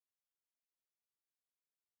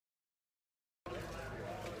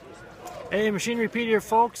Hey, Machinery Pete here,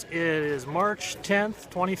 folks. It is March 10th,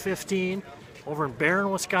 2015, over in Barron,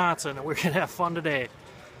 Wisconsin, and we're going to have fun today.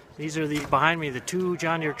 These are behind me, the two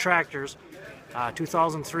John Deere tractors,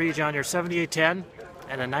 2003 John Deere 7810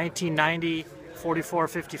 and a 1990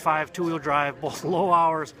 4455 two-wheel drive, both low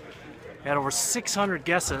hours. Had over 600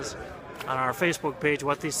 guesses on our Facebook page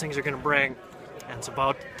what these things are going to bring, and it's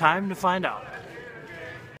about time to find out.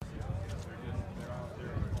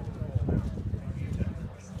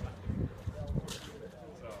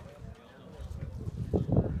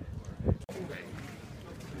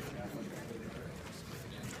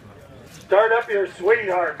 Start up your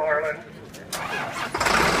sweetheart, Marlyn.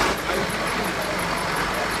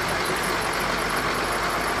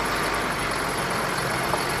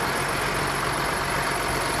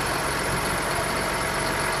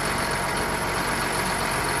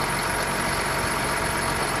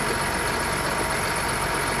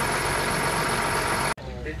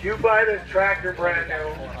 Did you buy this tractor brand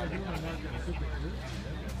new?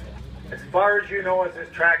 As far as you know, is this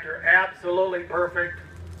tractor absolutely perfect?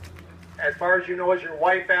 As far as you know, is your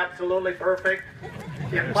wife absolutely perfect?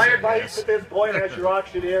 If my advice at this point as your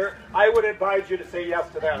auctioneer, I would advise you to say yes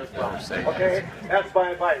to that as well. Okay? That's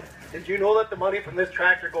my advice. Did you know that the money from this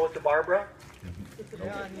tractor goes to Barbara?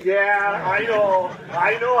 Yeah, I know.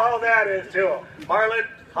 I know how that is too. Marlyn,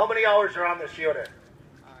 how many hours are on this unit?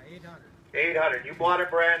 800. 800. You bought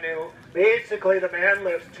it brand new. Basically, the man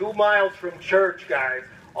lives 2 miles from church, guys.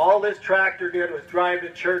 All this tractor did was drive to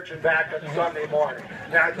church and back on Sunday morning.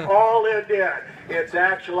 That's all it did. It's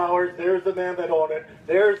actual hours. There's the man that owned it.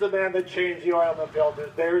 There's the man that changed the oil in the filters.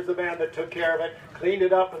 There's the man that took care of it, cleaned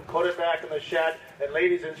it up, and put it back in the shed. And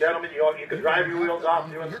ladies and gentlemen, you can drive your wheels off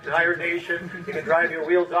through the entire nation. You can drive your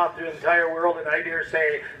wheels off through the entire world. And I dare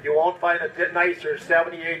say, you won't find a nicer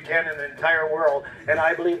 7810 in the entire world. And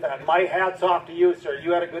I believe that. My hat's off to you, sir.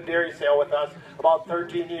 You had a good dairy sale with us about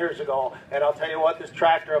 13 years ago. And I'll tell you what, this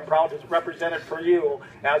tractor I'm proud to represent it for you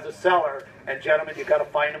as a seller. And gentlemen, you got to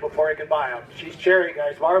find them before you can buy them. She's cherry,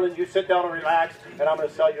 guys. Marlyn, you sit down and relax, and I'm going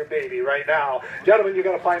to sell your baby right now. Gentlemen, you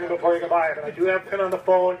got to find them before you can buy them. And I do have Finn on the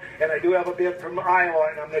phone, and I do have a bid from Iowa,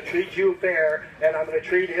 and I'm going to treat you fair, and I'm going to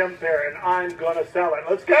treat him fair, and I'm going to sell it.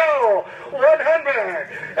 Let's go! 100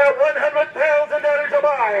 at $100,000 a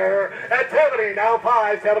buyer at 70. Now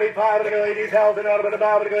 5, 75. I'm going to go 80,000 out of the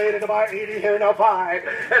buy. I'm going to go 80 to buy 80 here. Now 5,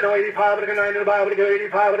 and now 85. I'm going to go 90 to buy. I'm going to go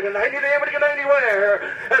 85. I'm going to go 90 there. I'm going to go 90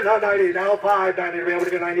 where? And now 90. Now 5, 90 to be able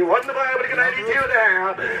to go 91 to buy, I'm going to go 92 and a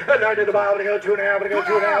half, and 90 to buy, I'm going to go 2 and a half, I'm going to go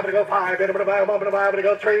 2 and a half, I'm going to go 5, and I'm going to buy, I'm going to buy, I'm going to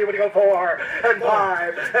go 3, I'm going to go 4, and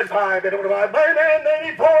 5, and 5, and I'm going to buy, my man,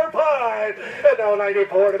 94, 5, and now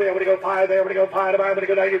 94 to be able to go 5 there, I'm going to go 5 to buy, I'm going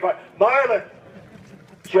to go 95. Marlyn,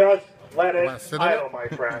 just let it idle, my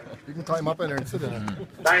friend. You can climb up in there and sit in it.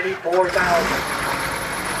 94,000.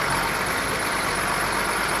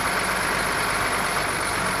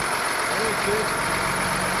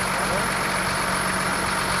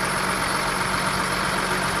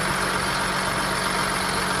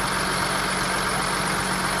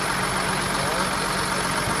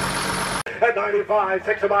 At 95,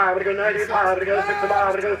 6 a buyer, I'm going to go 95, I'm going to go 6 a buyer, I'm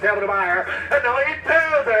going to go 7 a buyer, and now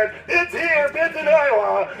 8,000, it's here, bids in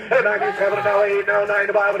Iowa, and 97, and now 8, now 9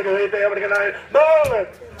 to buy, I'm going to go 8 there, I'm going to go 9, Marlyn,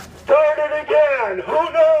 start it again,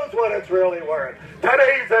 who knows what it's really worth,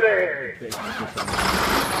 today's the day.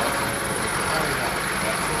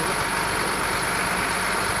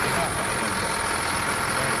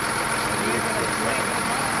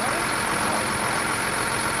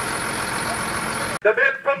 The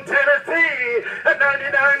bid from Tennessee at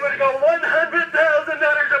 99 would go $100,000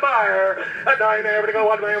 a buyer. At 9 there, would go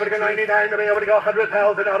 1 way, would go 99 to be able to go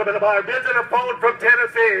 100,000 out of a buyer. Bids in a phone from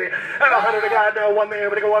Tennessee. At 100 to God, now 1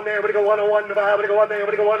 there, would go 1 there, would go 101 to buy, would go 1 there,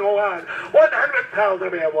 would go 101. 100,000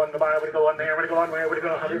 to be able 1 to buy, would go 1 there, would go 1 way, would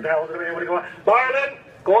go 100,000 to be able to go 1. Marlyn,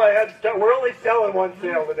 go ahead, start. We're only selling one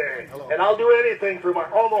sale today. And I'll do anything for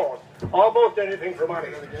money. Almost anything for money.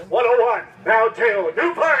 101, now 2.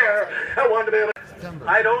 New fire at 1 to be able to.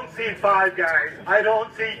 I don't see 5 guys. I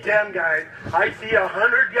don't see 10 guys. I see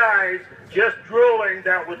 100 guys just drooling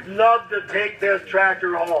that would love to take this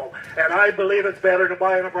tractor home. And I believe it's better to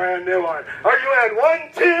buy a brand new one. Are you in?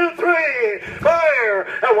 1, 2, 3. Fire!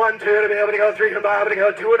 At 1, 2 to be able to go 3 to buy. I'm going to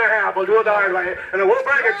go 2 and a half. We'll do it the hard way. And then we'll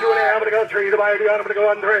break it 2 and a half. I'm going to go 3 to buy. I'm going to go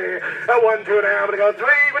 1, 3. At 1, 2 and a half. I'm going to go 3.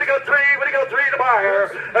 I'm going to go 3. I'm going to go 3 to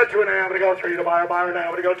buyer. At 2 and a half. I'm going to go 3 to buyer. Buyer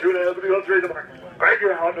now. I'm going to go 2 and a half. I'm going to go 3 to buyer. Break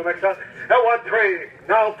you out. No mix up. At 1, 3.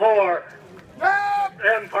 Now 4.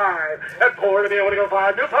 And 5. And 4 to be able to go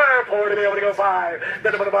 5. New fire. 4 to be able to go 5.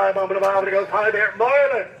 Then I'm going to buy. I'm going to go 5 there.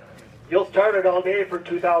 Marlyn, you'll start it all day for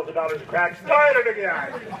 $2,000 a crack. Start it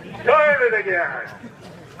again. Start it again.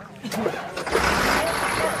 You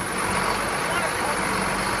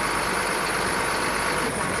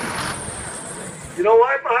know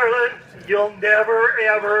what, Marlyn? You'll never,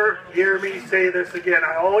 ever hear me say this again.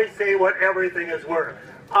 I always say what everything is worth.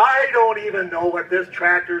 I don't even know what this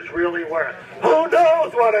tractor's really worth. Who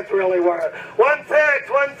knows what it's really worth? 1.6,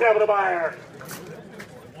 1.7 a buyer.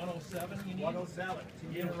 107, you need? 107.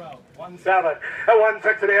 In a row. 1.7. At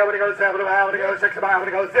 1.6 today, I'm going to go 7 a buyer. I'm going to go 6 a buyer. I'm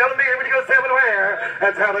going to go 7 a buyer. I'm going to go 7 where?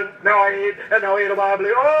 That's 7. Now 8. And now 8 a buyer.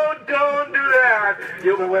 Oh, don't do that.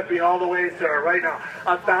 You've been with me all the way, sir, right now.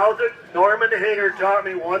 1,000. Norman Hager taught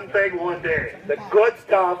me one thing one day. The good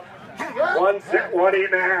stuff. 1.6,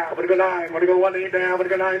 1.8.5. I'm going to go 9. I'm going to go 1.8.5. I'm going to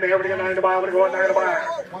go 9 there. I'm going to go 9 to buy. I'm going to go 9 to buy.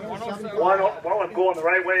 Well, I'm going the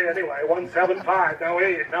right way anyway. 1.75. Now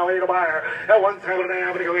 8. Now 8 a buyer. At 1.7.5.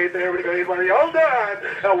 I'm going to go 8 there. I'm going to go 8. Where are you all done?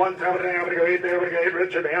 At 1.7.5. I'm going to go 8 there. I'm going to go 8.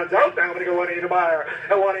 Richard, hands out. Now I'm going to go 1.8 a buyer.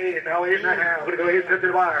 At 1.8. Now 8.5. I'm going to go 8.50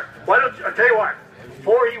 to buyer. Why don't you, I'll tell you what.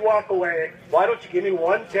 Before you walk away, why don't you give me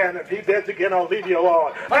 110? If he bids again, I'll leave you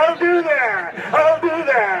alone. I'll do that. I'll do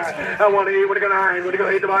that. I want to 8, want to go 9, want to go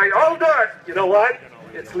 8 to buy. All done. You know what?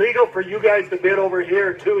 It's legal for you guys to bid over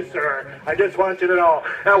here too, sir. I just want you to know.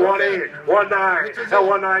 At 1.8, 1.9, at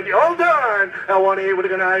 1.90. All done. At 1.8, want to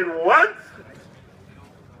go 9 once.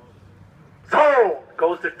 So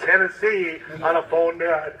goes to Tennessee on a phone bid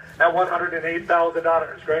at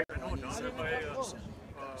 $108,000. Greg.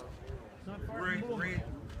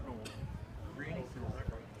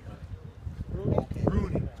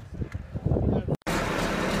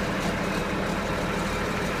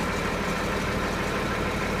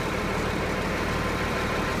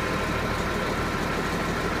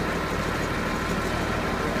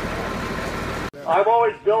 I've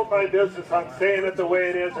always built my business on saying it the way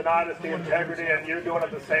it is, and honesty, integrity, and you're doing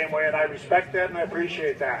it the same way, and I respect that and I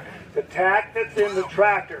appreciate that. The tack that's in the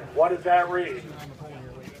tractor, what does that read?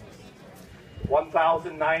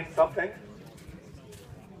 1,009 something?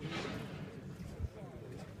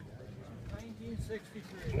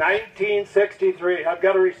 1963. I've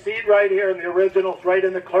got a receipt right here, and the original's right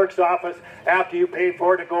in the clerk's office. After you pay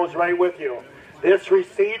for it, it goes right with you. This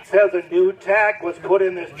receipt says a new tack was put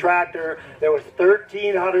in this tractor. There was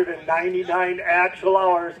 1,399 actual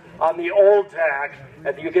hours on the old tack,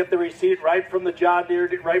 and you get the receipt right from the John Deere,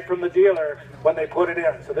 right from the dealer when they put it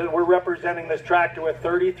in. So then we're representing this tractor with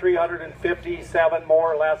 3,357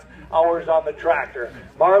 more or less hours on the tractor.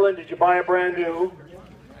 Marlyn, did you buy a brand new?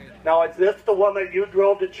 Now, is this the one that you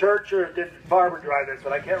drove to church, or did Barbara drive this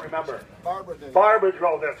one? I can't remember. Barbara did. Barbara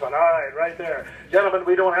drove this one. All right, right there. Gentlemen,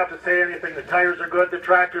 we don't have to say anything. The tires are good. The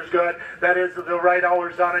tractor's good. That is the right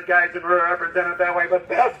hours on it, guys, and we're represented that way. But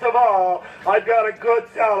best of all, I've got a good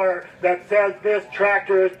seller that says this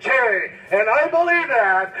tractor is cherry. And I believe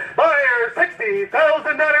that. Buyer, $60,000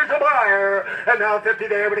 a buyer. And now 50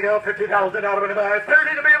 there, we go 50,000 out of it.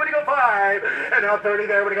 30 to be able to go 5. And now 30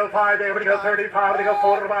 there, we go 5 there, we go 35, we go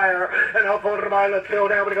 4 to buyer. And now 4 to buy, let's go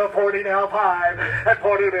down, we go 40 now, 5. At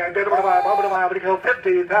 40 man, bid to buy, bump to buy, we go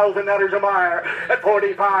 $50,000 a buyer. At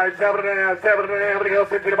 45, 7.5, we go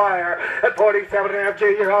 50 to buyer. At 47.5, G,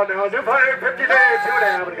 you're on now. New buyer, 50 there,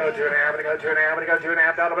 2.5, we go 2.5, we go 2.5, we go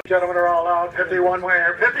 2.5. Down to the gentlemen are all out. 51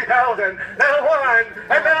 where? 50,000. Now 1,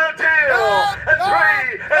 and now 2, and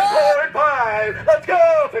 3, and 4, and 5. Let's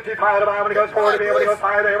go. 55 to buy, I'm going to go 4 to be able to go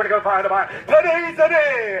 5 there, I'm going to go 5 to buy. Today's the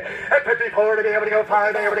day. At 54 to be able to go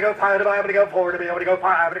 5 there, I'm going to go 5 to buy, I'm going to go 4 to be able to go 5,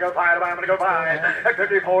 I'm going to go 5 to buy, I'm going to go 5. At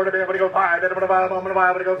 54 to be able to go 5, then I'm going to buy, I'm going to buy,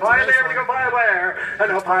 I'm going to go 5 there, I'm going to go 5 where? And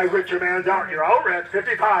now 5, Rich, your man's out. You're out, Rich.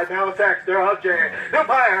 55, now it's X. They're out, Jay. New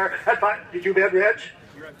buyer. At 5. Did you bid, Rich?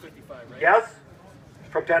 You're at 55, right? Yes.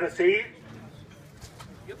 From Tennessee?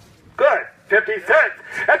 Yep. Good. 56.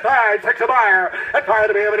 At 5, 6 a buyer. At 5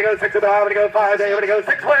 to be able to go 6 a buyer. I'm going to go 5 there. I'm going to go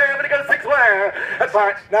 6 where? I'm going to go 6 where? At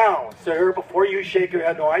 5. Now, sir, before you shake your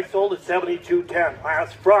head, no, I sold at 72.10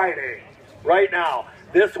 last Friday. Right now.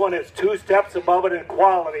 This one is 2 steps above it in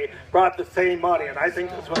quality, brought the same money, and I think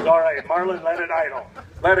this one's all right. Marlyn, let it idle.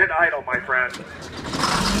 Let it idle, my friend.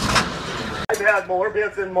 I've had more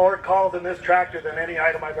bids and more calls in this tractor than any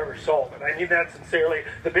item I've ever sold, and I mean that sincerely.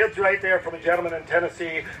 The bid's right there from a gentleman in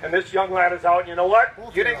Tennessee, and this young lad is out. You know what?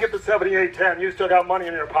 You didn't get the 78.10. You still got money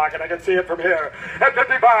in your pocket. I can see it from here. At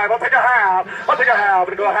 55, I'll take a half. I'll take a half. I'm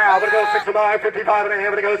going to go a half. I'm going to go 6 a buyer. 55 and a half.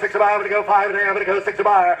 I'm going to go 6 a buyer. I'm going to go 5 and a half. I'm going to go 6 a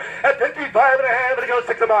buyer. At 55 and a half, I'm going to go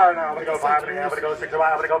 6 a buyer now. I'm going to go 5 and a half. I'm going to go 6 a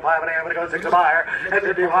buyer. I'm going to go 5 and a half. I'm going to go 6 a buyer. At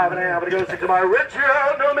 55 and a half, I'm going to go 6 a buyer. Rich, you're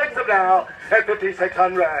out. No mix-up now. At 5,600.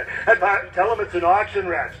 At 5, tell them it's an auction,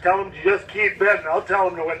 Rich. Tell them to just keep bidding. I'll tell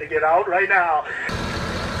them when to get out right now.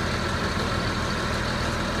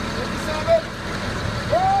 57.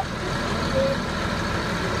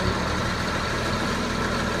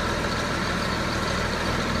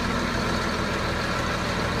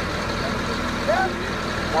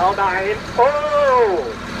 Now 9.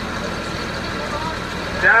 Oh!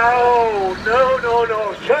 No.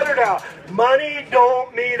 Shut her down. Money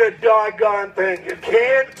don't mean a doggone thing. You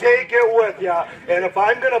can't take it with you. And if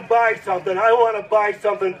I'm going to buy something, I want to buy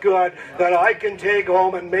something good that I can take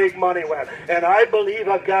home and make money with. And I believe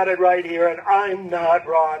I've got it right here, and I'm not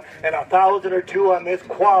wrong. And 1,000 or 2 on this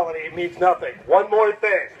quality means nothing. One more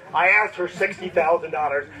thing. I asked for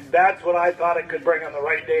 $60,000. That's what I thought it could bring on the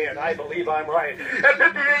right day, and I believe I'm right. At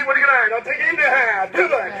 58, what do you got? I'll take 8.5. Do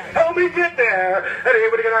it. Help me get there. At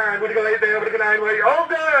 8, what do you got? What do you got? 8 there. What do you got? 9? All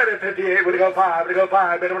good. At 58, what do you go? 5. What do you go?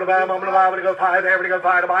 5. What do you go? 5. What do you go? 5 there. What do you go?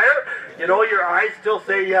 5 to buy it? You know, your eyes still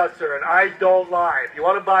say yes, sir, and eyes don't lie. If you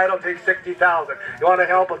want to buy it, I'll take 60,000. You want to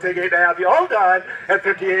help? I'll take 8.5. You all done at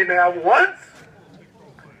 58.5 once.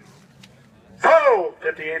 So,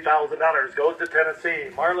 $58,000 goes to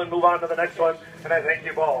Tennessee. Marlyn, move on to the next one, and I thank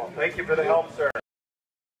you both. Thank you for the help, sir.